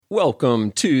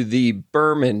Welcome to the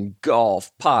Berman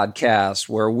Golf Podcast,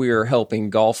 where we're helping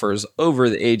golfers over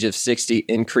the age of 60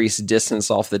 increase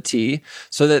distance off the tee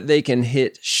so that they can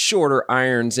hit shorter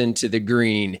irons into the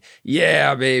green.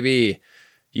 Yeah, baby.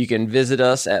 You can visit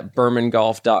us at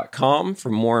bermangolf.com for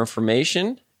more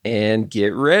information and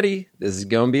get ready. This is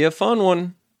going to be a fun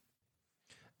one.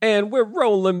 And we're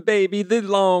rolling, baby, the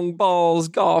Long Balls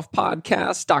Golf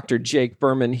Podcast. Dr. Jake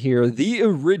Berman here, the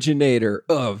originator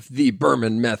of the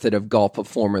Berman method of golf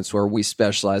performance, where we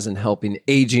specialize in helping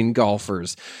aging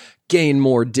golfers gain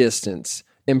more distance,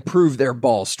 improve their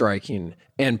ball striking,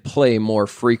 and play more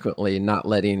frequently, not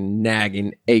letting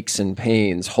nagging aches and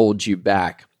pains hold you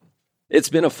back. It's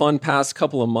been a fun past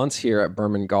couple of months here at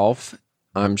Berman Golf.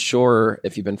 I'm sure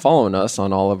if you've been following us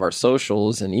on all of our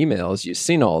socials and emails, you've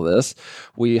seen all this.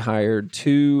 We hired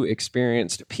 2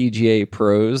 experienced PGA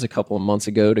pros a couple of months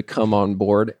ago to come on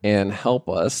board and help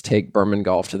us take Berman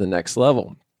Golf to the next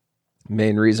level.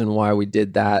 Main reason why we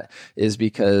did that is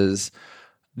because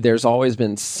there's always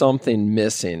been something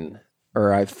missing,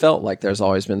 or I felt like there's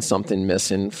always been something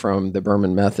missing from the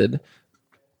Berman method,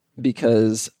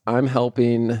 because I'm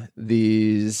helping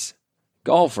these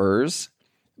golfers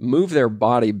move their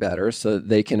body better so that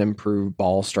they can improve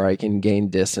ball strike and gain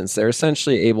distance. They're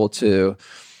essentially able to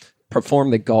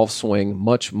perform the golf swing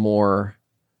much more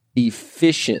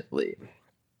efficiently.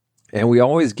 And we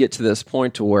always get to this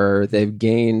point to where they've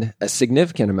gained a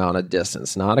significant amount of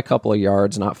distance, not a couple of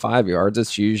yards, not 5 yards.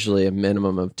 It's usually a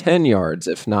minimum of 10 yards,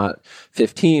 if not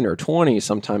 15 or 20,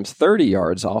 sometimes 30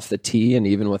 yards off the tee and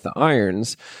even with the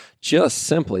irons, just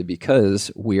simply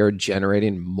because we are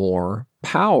generating more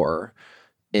power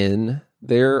in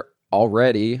their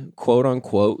already quote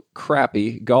unquote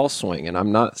crappy golf swing. And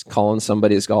I'm not calling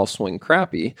somebody's golf swing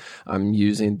crappy. I'm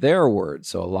using their words.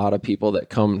 So a lot of people that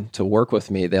come to work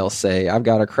with me, they'll say, I've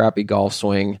got a crappy golf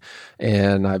swing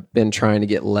and I've been trying to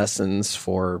get lessons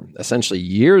for essentially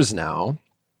years now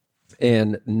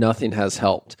and nothing has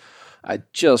helped. I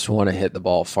just want to hit the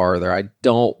ball farther. I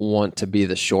don't want to be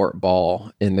the short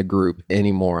ball in the group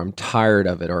anymore. I'm tired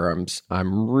of it, or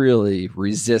I'm really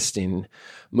resisting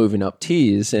moving up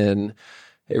tees. And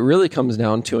it really comes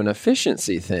down to an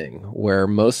efficiency thing where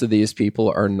most of these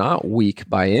people are not weak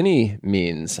by any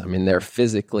means. I mean, they're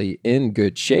physically in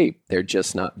good shape. They're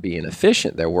just not being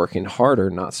efficient. They're working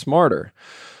harder, not smarter.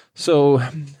 So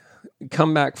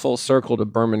come back full circle to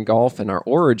Berman Golf and our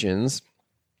origins.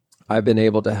 I've been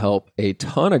able to help a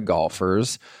ton of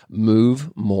golfers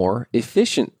move more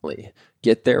efficiently,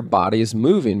 get their bodies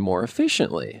moving more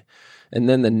efficiently. And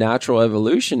then the natural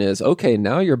evolution is, okay,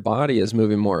 now your body is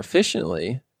moving more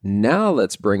efficiently. Now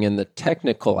let's bring in the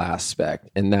technical aspect,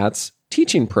 and that's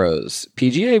teaching pros,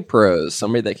 PGA pros,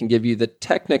 somebody that can give you the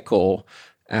technical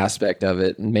aspect of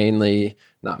it,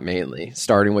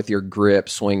 starting with your grip,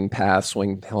 swing path,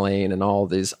 swing plane, and all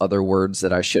these other words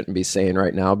that I shouldn't be saying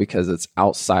right now because it's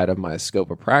outside of my scope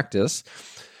of practice.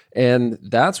 And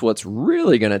that's what's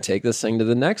really going to take this thing to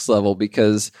the next level,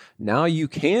 because now you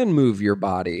can move your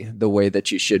body the way that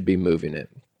you should be moving it.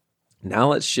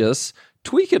 Now let's just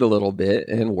tweak it a little bit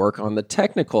and work on the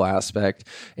technical aspect.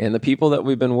 And the people that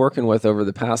we've been working with over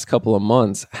the past couple of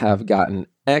months have gotten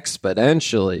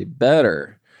exponentially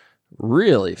better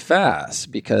really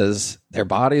fast because their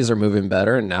bodies are moving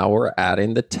better, and now we're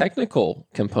adding the technical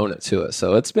component to it.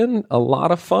 So it's been a lot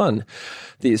of fun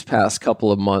these past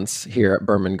couple of months here at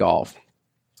Berman Golf.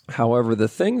 However, the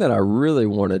thing that I really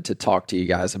wanted to talk to you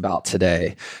guys about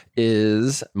today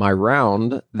is my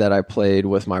round that I played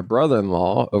with my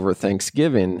brother-in-law over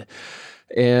Thanksgiving.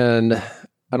 And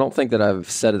I don't think that I've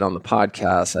said it on the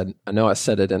podcast. I know I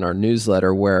said it in our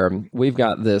newsletter, where we've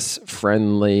got this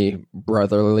friendly,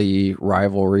 brotherly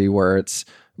rivalry where it's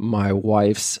my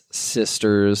wife's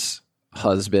sister's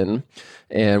husband,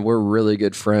 and we're really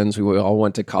good friends. We all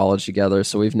went to college together,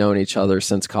 so we've known each other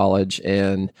since college,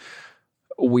 and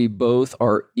we both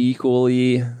are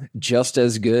equally just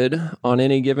as good on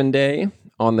any given day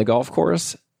on the golf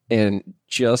course and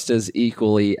just as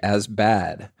equally as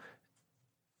bad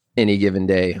any given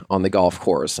day on the golf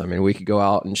course. I mean, we could go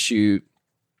out and shoot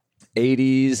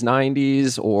 80s,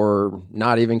 90s, or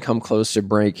not even come close to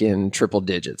breaking triple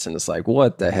digits. And it's like,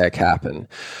 what the heck happened?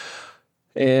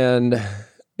 And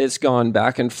it's gone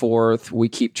back and forth. We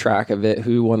keep track of it,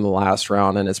 who won the last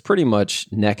round, and it's pretty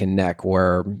much neck and neck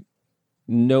where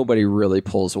nobody really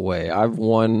pulls away. I've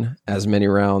won as many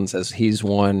rounds as he's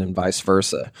won and vice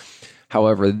versa.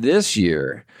 However, this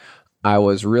year, I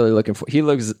was really looking for, he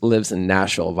lives in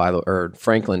Nashville, or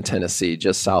Franklin, Tennessee,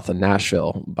 just south of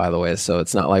Nashville, by the way. So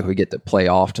it's not like we get to play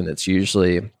often. It's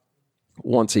usually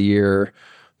once a year,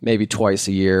 maybe twice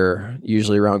a year,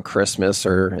 usually around Christmas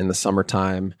or in the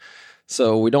summertime.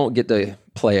 So we don't get to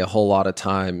play a whole lot of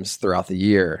times throughout the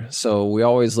year. So we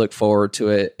always look forward to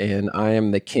it. And I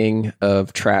am the king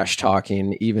of trash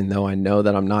talking, even though I know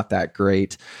that I'm not that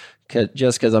great,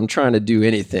 just because I'm trying to do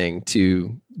anything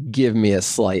to give me a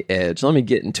slight edge. Let me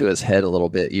get into his head a little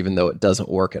bit, even though it doesn't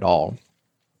work at all.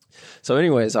 So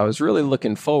anyways, I was really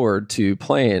looking forward to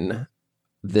playing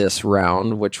this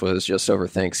round, which was just over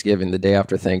Thanksgiving, the day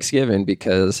after Thanksgiving,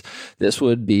 because this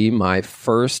would be my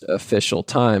first official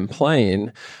time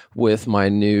playing with my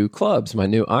new clubs, my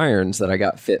new irons that I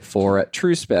got fit for at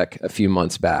True Spec a few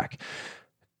months back.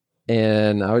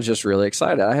 And I was just really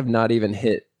excited. I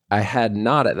had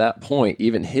not at that point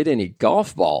even hit any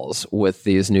golf balls with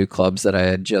these new clubs that I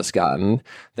had just gotten.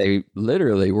 They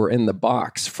literally were in the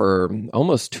box for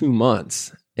almost 2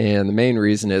 months. And the main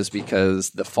reason is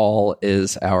because the fall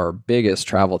is our biggest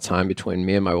travel time between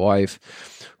me and my wife.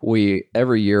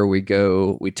 Every year we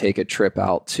take a trip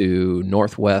out to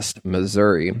Northwest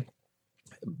Missouri,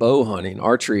 bow hunting,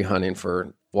 archery hunting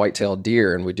for white-tailed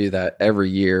deer. And we do that every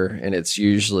year. And it's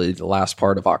usually the last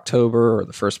part of October or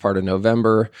the first part of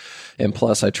November. And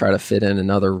plus I try to fit in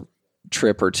another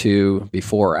trip or two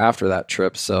before or after that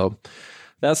trip. So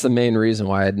that's the main reason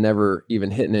why I'd never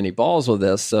even hit any balls with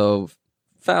this. So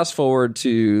fast forward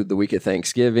to the week of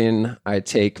Thanksgiving, I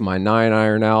take my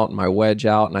 9-iron out, my wedge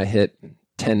out, and I hit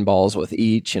 10 balls with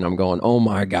each. And I'm going, oh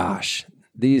my gosh,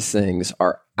 these things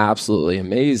are absolutely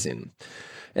amazing.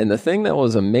 And the thing that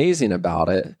was amazing about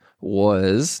it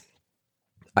was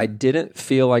I didn't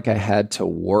feel like I had to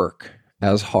work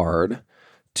as hard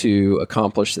to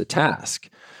accomplish the task.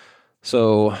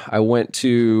 So I went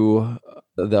to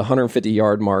the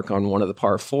 150-yard mark on one of the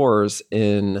par fours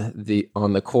on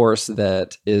the course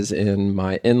that is in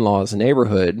my in-laws'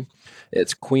 neighborhood.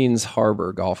 It's Queens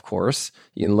Harbor Golf Course.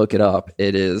 You can look it up.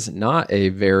 It is not a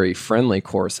very friendly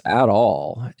course at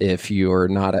all if you are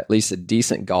not at least a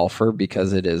decent golfer,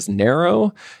 because it is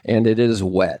narrow and it is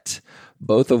wet,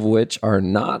 both of which are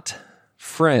not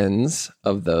friends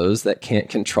of those that can't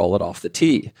control it off the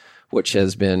tee, which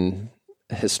has been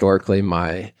historically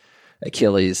my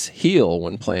Achilles heel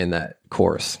when playing that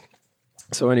course.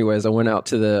 So anyways, I went out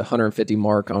to the 150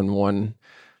 mark on one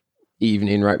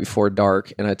evening right before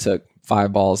dark, and I took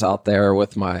 5 balls out there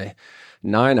with my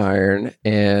 9-iron,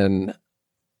 and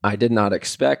I did not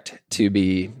expect to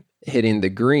be hitting the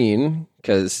green,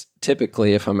 because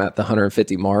typically if I'm at the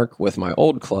 150 mark with my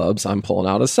old clubs, I'm pulling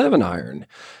out a 7-iron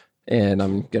and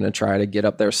I'm going to try to get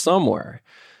up there somewhere.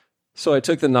 So I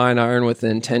took the 9-iron with the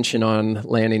intention on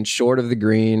landing short of the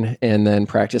green and then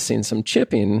practicing some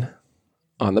chipping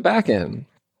on the back end.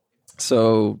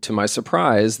 So to my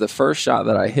surprise, the first shot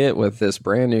that I hit with this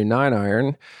brand new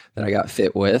 9-iron that I got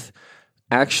fit with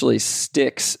actually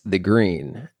sticks the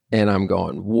green. And I'm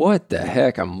going, what the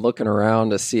heck? I'm looking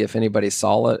around to see if anybody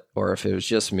saw it or if it was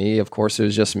just me. Of course, it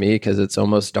was just me because it's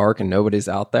almost dark and nobody's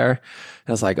out there. And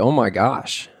I was like, oh my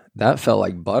gosh, that felt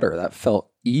like butter. That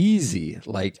felt easy.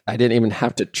 Like I didn't even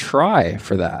have to try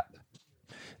for that.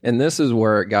 And this is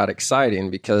where it got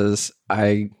exciting, because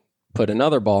I put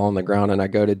another ball on the ground and I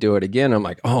go to do it again. I'm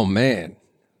like, oh man,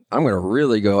 I'm going to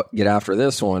really go get after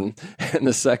this one. And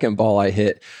the second ball I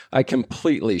hit, I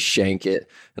completely shank it.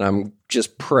 And I'm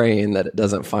just praying that it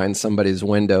doesn't find somebody's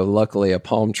window. Luckily, a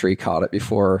palm tree caught it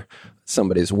before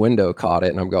somebody's window caught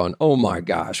it. And I'm going, oh my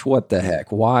gosh, what the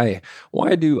heck? Why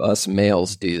do us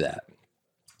males do that?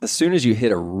 As soon as you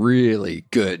hit a really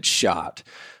good shot,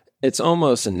 it's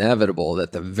almost inevitable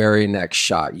that the very next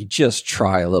shot, you just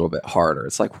try a little bit harder.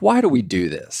 It's like, why do we do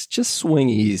this? Just swing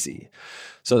easy.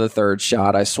 So the third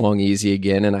shot, I swung easy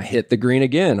again and I hit the green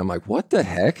again. I'm like, what the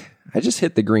heck? I just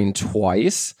hit the green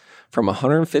twice from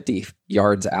 150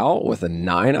 yards out with a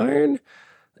 9-iron.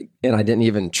 And I didn't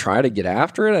even try to get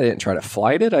after it. I didn't try to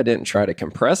flight it. I didn't try to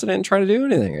compress it. I didn't try to do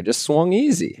anything. I just swung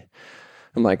easy.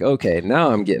 I'm like, okay,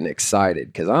 now I'm getting excited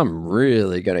because I'm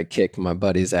really going to kick my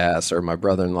buddy's ass, or my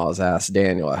brother-in-law's ass,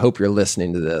 Daniel. I hope you're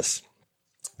listening to this.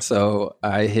 So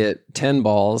I hit 10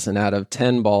 balls, and out of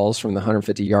 10 balls from the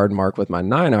 150-yard mark with my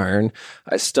 9-iron,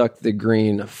 I stuck the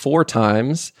green 4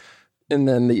 times, and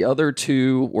then the other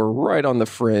 2 were right on the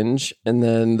fringe, and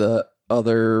then the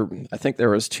other, I think there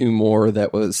was 2 more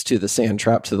that was to the sand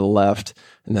trap to the left,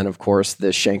 and then, of course, the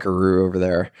shankaroo over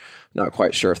there. Not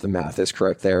quite sure if the math is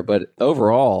correct there, but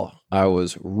overall, I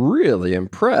was really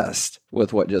impressed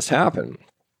with what just happened.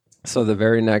 So the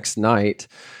very next night,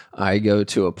 I go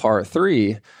to a par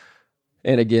 3,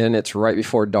 and again, it's right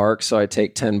before dark, so I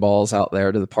take 10 balls out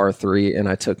there to the par 3, and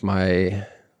I took my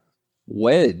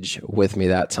wedge with me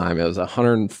that time. It was a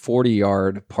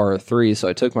 140-yard par 3, so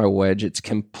I took my wedge. It's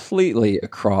completely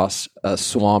across a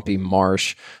swampy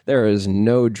marsh. There is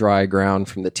no dry ground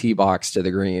from the tee box to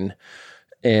the green.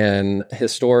 And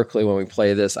historically, when we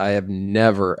play this, I have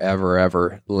never, ever,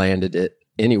 ever landed it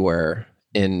anywhere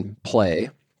in play.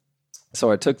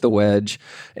 So I took the wedge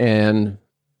and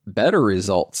better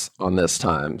results on this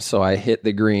time. So I hit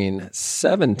the green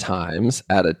 7 times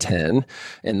out of 10,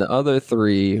 and the other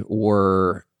 3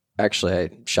 were actually, I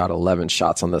shot 11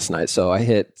 shots on this night. So I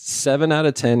hit 7 out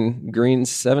of 10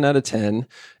 greens, 7 out of 10.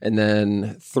 And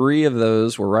then 3 of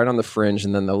those were right on the fringe.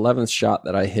 And then the 11th shot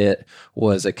that I hit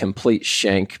was a complete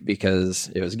shank because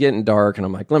it was getting dark. And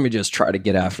I'm like, let me just try to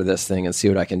get after this thing and see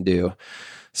what I can do.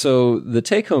 So the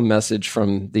take home message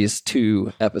from these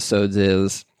 2 episodes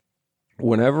is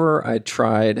whenever I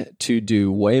tried to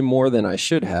do way more than I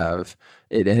should have,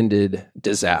 it ended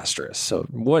disastrous. So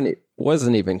it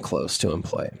wasn't even close to in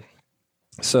play.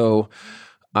 So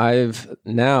I've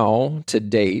now, to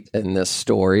date in this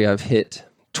story, I've hit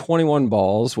 21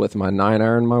 balls with my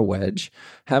 9-iron, my wedge.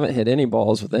 Haven't hit any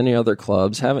balls with any other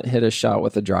clubs. Haven't hit a shot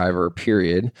with a driver,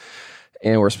 period.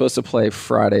 And we're supposed to play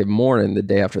Friday morning, the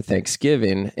day after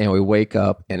Thanksgiving, and we wake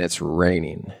up and it's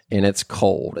raining and it's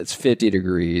cold. It's 50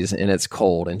 degrees and it's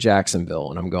cold in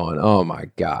Jacksonville. And I'm going, oh my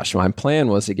gosh. My plan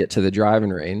was to get to the driving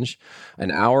range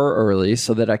an hour early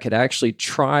so that I could actually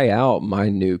try out my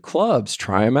new clubs,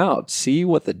 try them out, see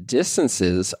what the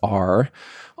distances are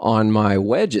on my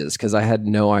wedges, because I had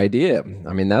no idea.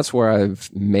 I mean, that's where I've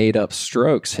made up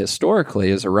strokes historically,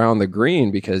 is around the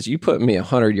green, because you put me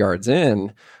 100 yards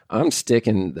in, I'm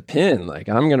sticking the pin. Like,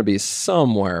 I'm going to be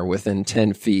somewhere within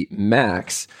 10 feet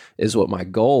max is what my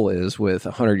goal is with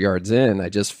 100 yards in. I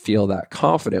just feel that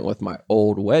confident with my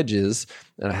old wedges,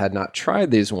 and I had not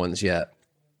tried these ones yet.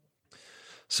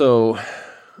 So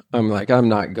I'm like, I'm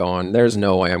not going. There's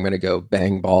no way I'm going to go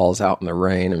bang balls out in the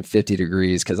rain and 50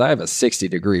 degrees, because I have a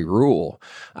 60-degree rule.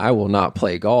 I will not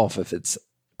play golf if it's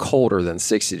colder than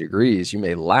 60 degrees. You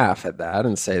may laugh at that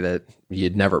and say that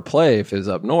you'd never play if it was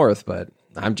up north, but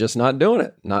I'm just not doing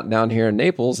it. Not down here in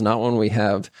Naples, not when we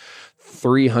have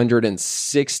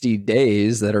 360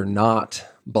 days that are not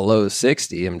below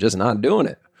 60. I'm just not doing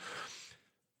it.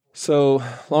 So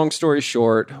long story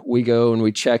short, we go and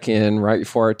we check in right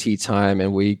before our tee time,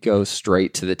 and we go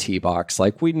straight to the tee box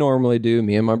like we normally do.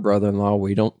 Me and my brother-in-law,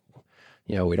 we don't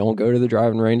go to the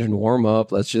driving range and warm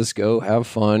up. Let's just go have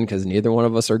fun, because neither one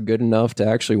of us are good enough to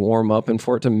actually warm up and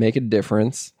for it to make a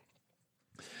difference.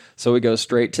 So we go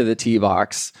straight to the tee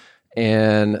box,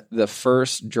 and the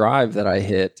first drive that I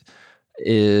hit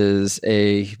is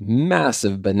a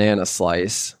massive banana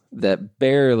slice that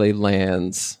barely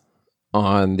lands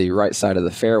on the right side of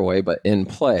the fairway, but in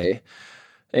play.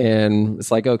 And it's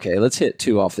like, okay, let's hit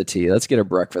 2 off the tee. Let's get a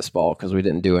breakfast ball, because we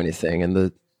didn't do anything.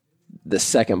 And the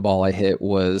second ball I hit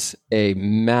was a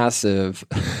massive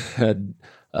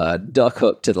duck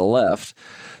hook to the left.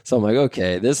 So I'm like,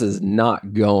 okay, this is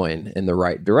not going in the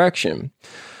right direction.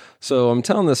 So I'm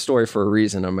telling this story for a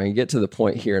reason. I'm going to get to the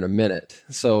point here in a minute.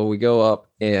 So we go up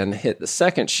and hit the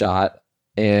second shot,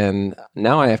 and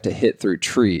now I have to hit through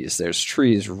trees. There's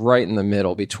trees right in the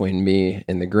middle between me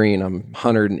and the green. I'm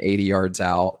 180 yards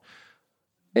out,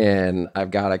 and I've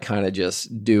got to kind of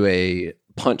just do a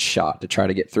punch shot to try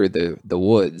to get through the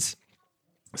woods.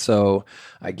 So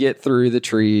I get through the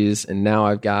trees, and now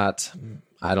I've got,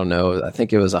 I don't know, I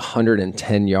think it was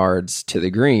 110 yards to the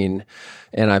green,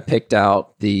 and I picked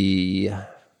out the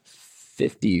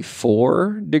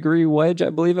 54-degree wedge, I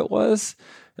believe it was,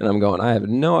 and I'm going, I have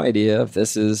no idea if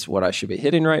this is what I should be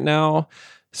hitting right now.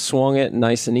 Swung it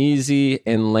nice and easy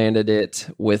and landed it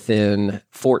within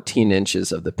 14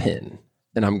 inches of the pin,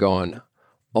 and I'm going,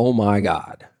 oh my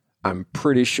God. I'm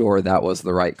pretty sure that was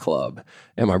the right club.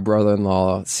 And my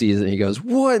brother-in-law sees it and he goes,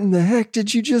 what in the heck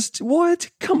did you just, what?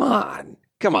 Come on.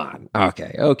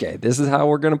 Okay. This is how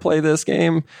we're going to play this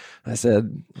game. I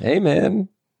said, hey man,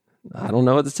 I don't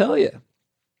know what to tell you.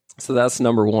 So that's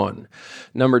number 1.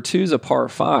 Number 2 is a par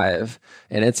 5,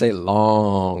 and it's a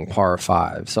long par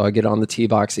 5. So I get on the tee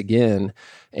box again,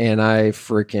 and I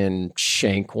freaking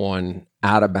shank one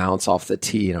out of bounds off the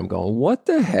tee. And I'm going, what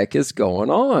the heck is going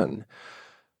on?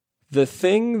 The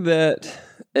thing that,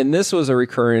 and this was a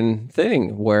recurring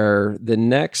thing, where the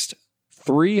next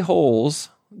 3 holes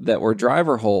that were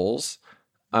driver holes,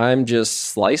 I'm just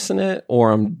slicing it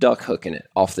or I'm duck hooking it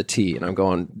off the tee. And I'm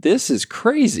going, this is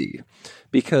crazy,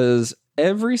 because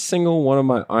every single one of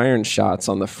my iron shots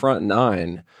on the front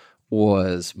 9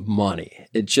 was money.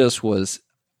 It just was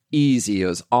easy. It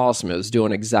was awesome. It was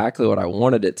doing exactly what I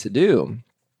wanted it to do.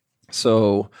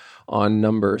 So on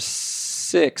number 7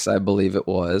 6, I believe it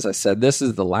was. I said, this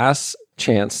is the last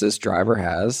chance this driver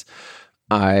has.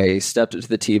 I stepped up to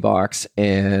the tee box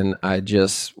and I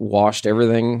just washed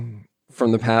everything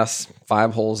from the past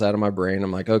 5 holes out of my brain.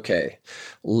 I'm like, okay,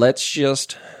 let's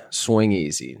just swing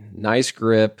easy. Nice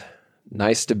grip,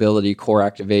 nice stability, core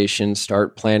activation,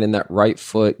 start planting that right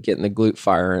foot, getting the glute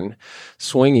firing,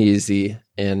 swing easy.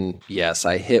 And yes,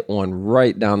 I hit one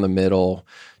right down the middle,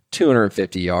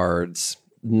 250 yards,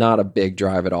 not a big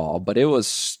drive at all, but it was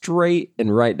straight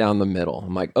and right down the middle.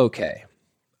 I'm like, okay,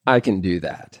 I can do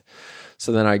that.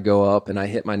 So then I go up and I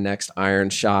hit my next iron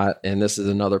shot, and this is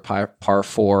another par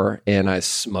 4, and I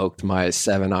smoked my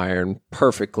 7-iron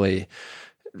perfectly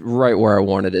right where I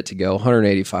wanted it to go,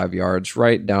 185 yards,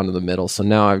 right down to the middle. So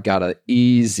now I've got an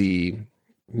easy,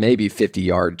 maybe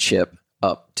 50-yard chip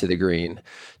up to the green.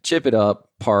 Chip it up,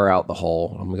 par out the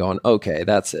hole. I'm going, okay,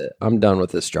 that's it. I'm done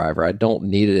with this driver. I don't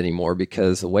need it anymore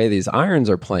because the way these irons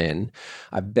are playing,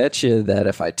 I bet you that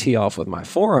if I tee off with my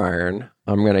 4-iron,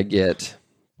 I'm going to get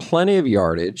plenty of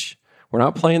yardage. We're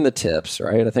not playing the tips,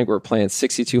 right? I think we're playing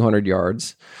 6,200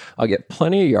 yards. I'll get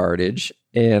plenty of yardage,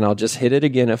 and I'll just hit it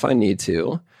again if I need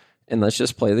to, and let's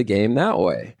just play the game that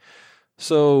way.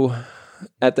 So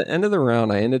at the end of the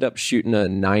round, I ended up shooting a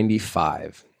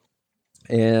 95.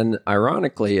 And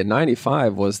ironically, a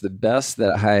 95 was the best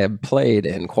that I had played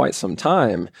in quite some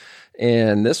time.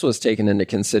 And this was taking into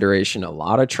consideration a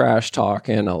lot of trash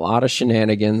talking, a lot of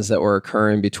shenanigans that were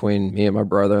occurring between me and my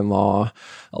brother-in-law,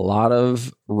 a lot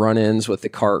of run-ins with the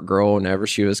cart girl whenever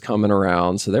she was coming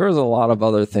around. So there was a lot of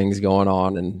other things going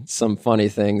on and some funny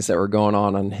things that were going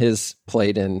on his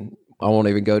plate, and I won't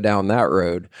even go down that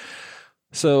road.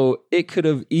 So it could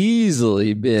have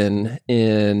easily been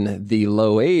in the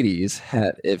low 80s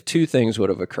if 2 things would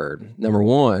have occurred. Number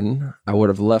 1, I would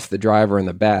have left the driver in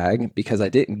the bag because I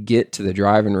didn't get to the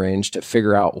driving range to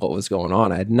figure out what was going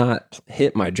on. I had not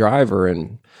hit my driver,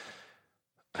 and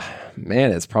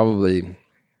man, it's probably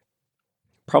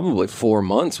 4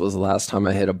 months was the last time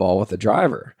I hit a ball with a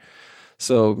driver.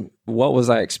 So what was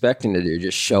I expecting to do?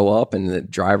 Just show up and the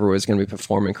driver was going to be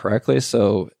performing correctly?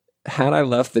 So had I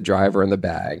left the driver in the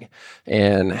bag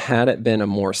and had it been a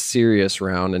more serious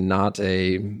round and not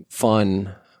a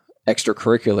fun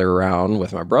extracurricular round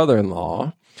with my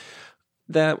brother-in-law,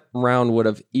 that round would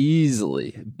have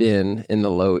easily been in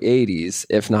the low 80s,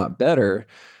 if not better.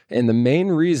 And the main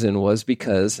reason was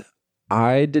because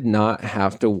I did not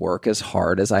have to work as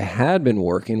hard as I had been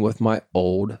working with my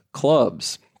old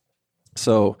clubs.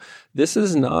 So this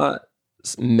is not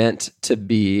meant to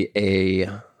be a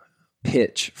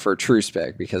pitch for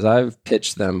TrueSpec, because I've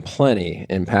pitched them plenty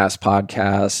in past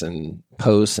podcasts and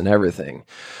posts and everything.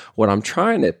 What I'm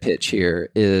trying to pitch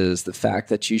here is the fact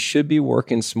that you should be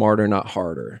working smarter, not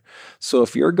harder. So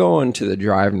if you're going to the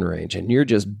driving range and you're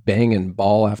just banging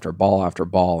ball after ball after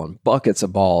ball and buckets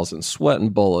of balls and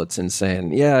sweating bullets and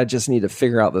saying, yeah, I just need to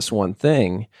figure out this one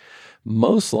thing,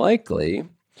 most likely,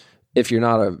 if you're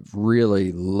not a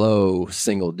really low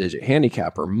single digit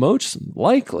handicapper, most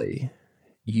likely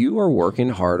you are working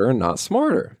harder and not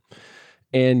smarter.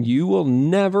 And you will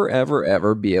never, ever,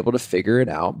 ever be able to figure it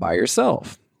out by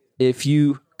yourself. If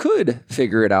you could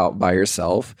figure it out by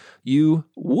yourself, you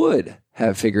would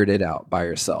have figured it out by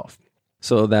yourself.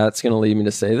 So that's going to lead me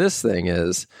to say this thing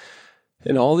is,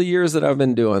 in all the years that I've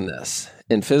been doing this,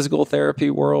 in physical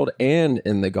therapy world and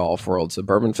in the golf world, so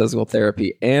Berman Physical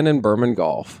Therapy and in Berman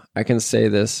Golf, I can say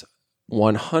this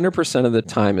 100% of the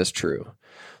time is true.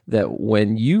 That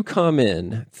when you come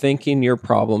in thinking your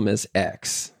problem is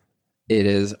X, it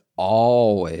is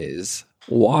always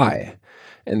Y.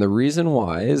 And the reason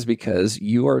why is because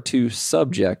you are too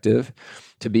subjective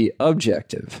to be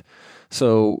objective.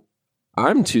 So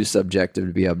I'm too subjective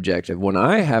to be objective. When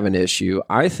I have an issue,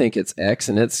 I think it's X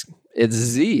and it's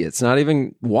Z. It's not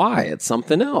even Y. It's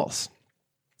something else.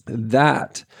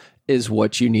 That is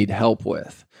what you need help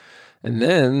with. And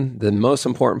then the most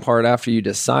important part after you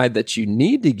decide that you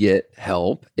need to get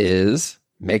help is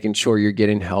making sure you're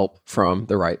getting help from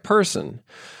the right person.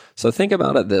 So think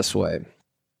about it this way.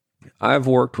 I've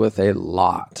worked with a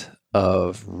lot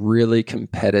of really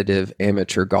competitive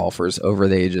amateur golfers over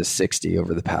the age of 60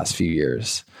 over the past few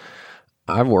years.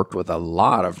 I've worked with a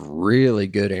lot of really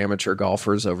good amateur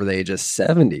golfers over the age of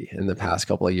 70 in the past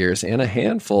couple of years, and a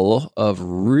handful of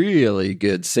really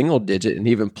good single digit and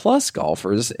even plus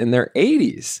golfers in their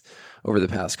 80s over the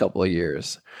past couple of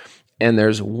years. And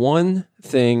there's one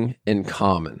thing in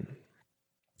common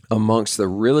amongst the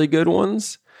really good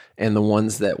ones and the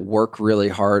ones that work really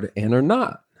hard and are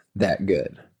not that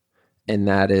good. And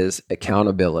that is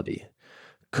accountability.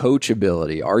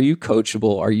 Coachability. Are you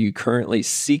coachable? Are you currently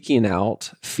seeking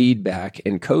out feedback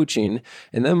and coaching?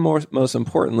 And then most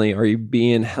importantly, are you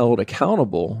being held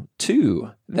accountable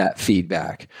to that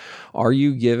feedback? Are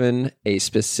you given a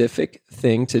specific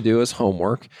thing to do as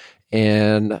homework?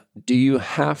 And do you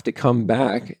have to come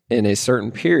back in a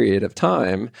certain period of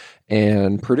time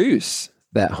and produce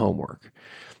that homework?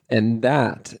 And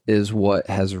that is what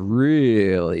has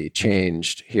really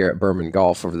changed here at Berman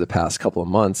Golf over the past couple of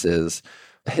months is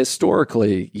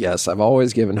historically, yes, I've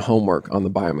always given homework on the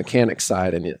biomechanics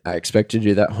side, and I expect you to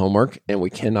do that homework, and we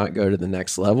cannot go to the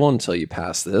next level until you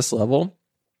pass this level.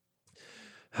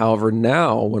 However,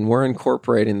 now when we're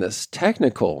incorporating this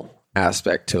technical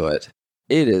aspect to it,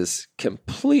 it is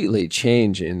completely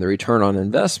changing the return on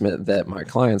investment that my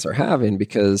clients are having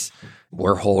because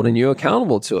we're holding you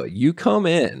accountable to it. You come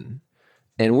in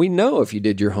and we know if you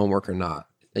did your homework or not.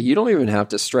 You don't even have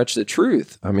to stretch the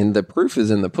truth. I mean, the proof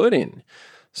is in the pudding.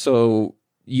 So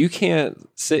you can't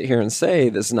sit here and say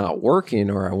this is not working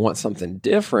or I want something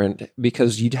different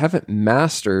because you haven't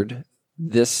mastered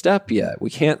this step yet. We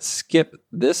can't skip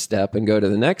this step and go to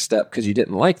the next step because you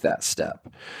didn't like that step.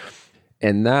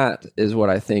 And that is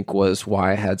what I think was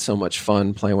why I had so much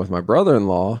fun playing with my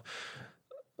brother-in-law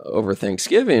over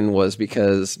Thanksgiving was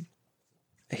because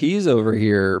he's over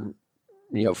here,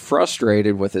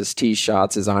 frustrated with his tee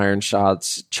shots, his iron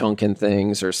shots, chunking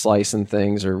things or slicing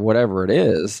things or whatever it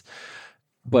is.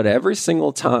 But every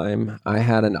single time I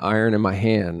had an iron in my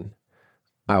hand,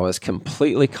 I was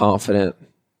completely confident,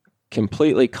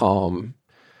 completely calm,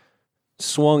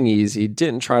 swung easy,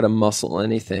 didn't try to muscle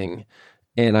anything.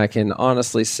 And I can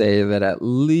honestly say that at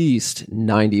least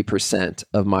 90%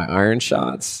 of my iron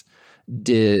shots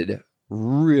did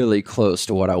really close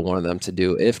to what I wanted them to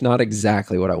do, if not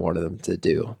exactly what I wanted them to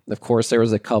do. Of course, there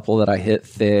was a couple that I hit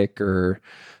thick or,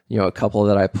 a couple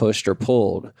that I pushed or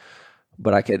pulled,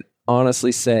 but I could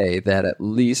honestly say that at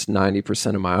least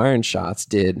 90% of my iron shots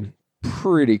did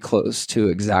pretty close to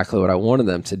exactly what I wanted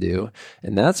them to do.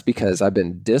 And that's because I've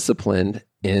been disciplined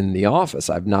in the office.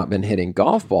 I've not been hitting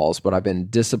golf balls, but I've been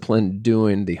disciplined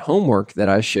doing the homework that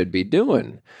I should be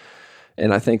doing.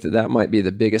 And I think that might be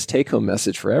the biggest take-home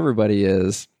message for everybody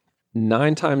is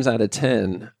 9 times out of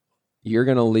 10, you're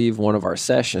going to leave one of our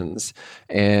sessions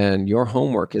and your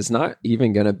homework is not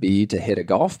even going to be to hit a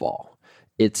golf ball.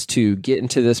 It's to get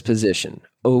into this position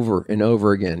over and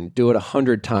over again. Do it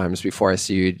 100 times before I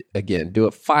see you again. Do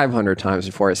it 500 times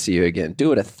before I see you again.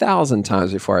 Do it 1,000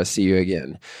 times before I see you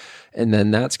again. And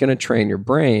then that's going to train your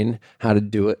brain how to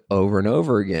do it over and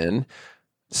over again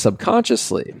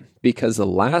subconsciously, because the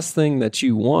last thing that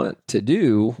you want to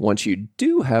do once you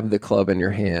do have the club in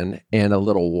your hand and a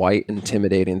little white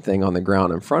intimidating thing on the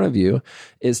ground in front of you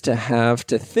is to have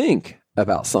to think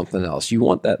about something else. You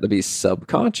want that to be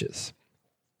subconscious.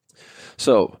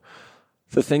 So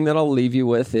the thing that I'll leave you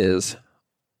with is,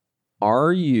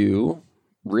 are you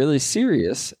really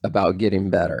serious about getting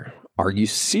better? Are you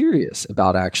serious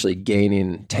about actually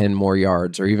gaining 10 more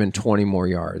yards or even 20 more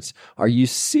yards? Are you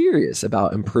serious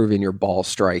about improving your ball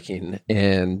striking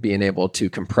and being able to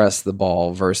compress the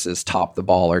ball versus top the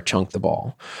ball or chunk the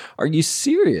ball? Are you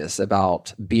serious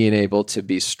about being able to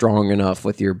be strong enough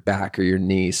with your back or your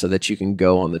knee so that you can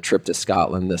go on the trip to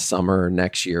Scotland this summer or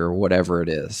next year or whatever it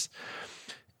is?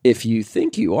 If you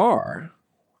think you are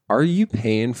you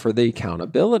paying for the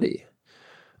accountability?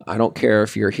 I don't care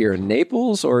if you're here in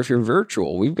Naples or if you're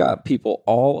virtual. We've got people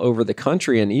all over the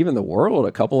country and even the world,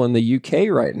 a couple in the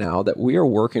UK right now that we are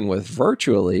working with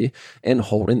virtually and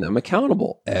holding them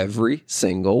accountable. Every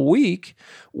single week,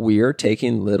 we are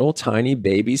taking little tiny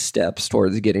baby steps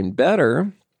towards getting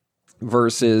better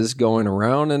versus going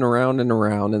around and around and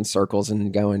around in circles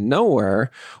and going nowhere,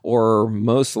 or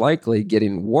most likely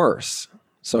getting worse.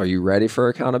 So are you ready for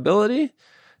accountability?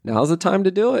 Now's the time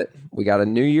to do it. We got a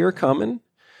new year coming.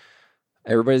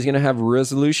 Everybody's going to have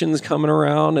resolutions coming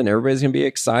around and everybody's going to be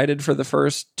excited for the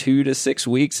first 2 to 6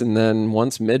 weeks. And then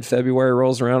once mid-February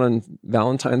rolls around and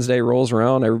Valentine's Day rolls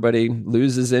around, everybody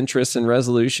loses interest in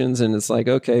resolutions. And it's like,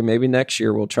 okay, maybe next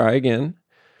year we'll try again.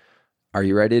 Are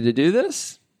you ready to do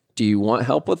this? Do you want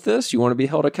help with this? You want to be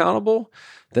held accountable?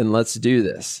 Then let's do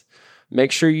this.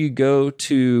 Make sure you go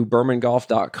to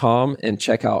bermangolf.com and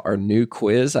check out our new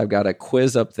quiz. I've got a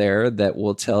quiz up there that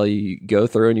will tell you, go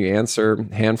through and you answer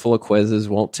a handful of quizzes.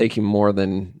 Won't take you more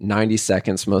than 90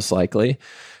 seconds, most likely.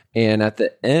 And at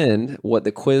the end, what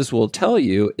the quiz will tell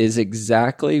you is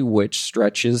exactly which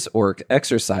stretches or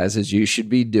exercises you should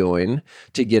be doing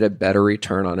to get a better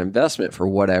return on investment for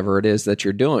whatever it is that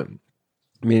you're doing.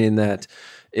 Meaning that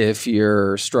if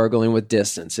you're struggling with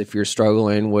distance, if you're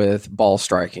struggling with ball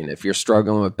striking, if you're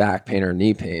struggling with back pain or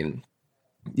knee pain,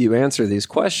 You answer these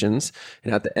questions,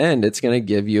 and at the end, it's going to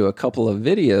give you a couple of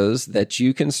videos that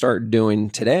you can start doing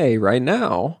today, right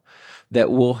now,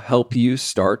 that will help you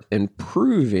start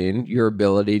improving your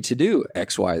ability to do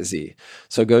XYZ.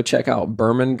 So go check out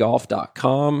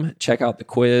BermanGolf.com. Check out the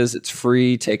quiz. It's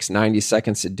free, takes 90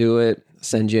 seconds to do it.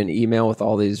 Send you an email with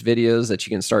all these videos that you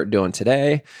can start doing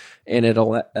today, and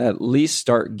it'll at least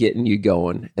start getting you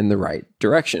going in the right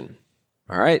direction.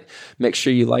 All right. Make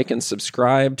sure you like and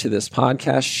subscribe to this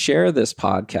podcast. Share this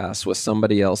podcast with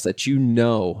somebody else that you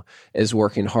know is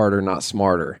working harder, not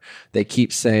smarter. They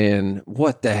keep saying,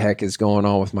 what the heck is going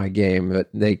on with my game? But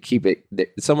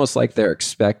it's almost like they're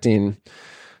expecting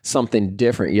something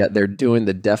different, yet they're doing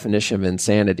the definition of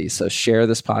insanity. So share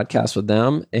this podcast with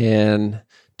them and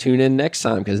tune in next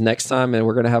time, because next time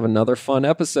we're going to have another fun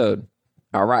episode.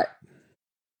 All right.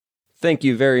 Thank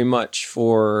you very much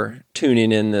for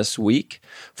tuning in this week.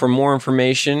 For more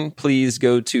information, please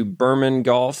go to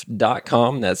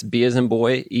BermanGolf.com. That's B as in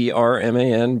boy,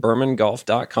 ERMAN,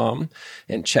 BermanGolf.com,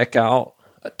 and check out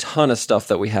a ton of stuff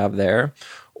that we have there.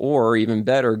 Or even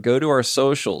better, go to our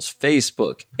socials,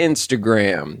 Facebook,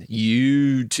 Instagram,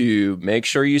 YouTube. Make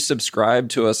sure you subscribe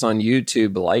to us on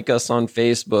YouTube, like us on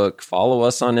Facebook, follow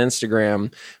us on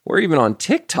Instagram. We're even on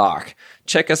TikTok.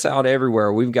 Check us out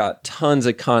everywhere. We've got tons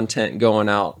of content going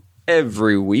out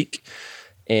every week.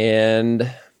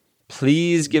 And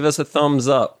please give us a thumbs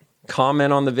up.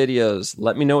 Comment on the videos.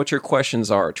 Let me know what your questions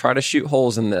are. Try to shoot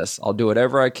holes in this. I'll do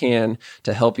whatever I can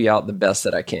to help you out the best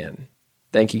that I can.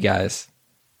 Thank you, guys.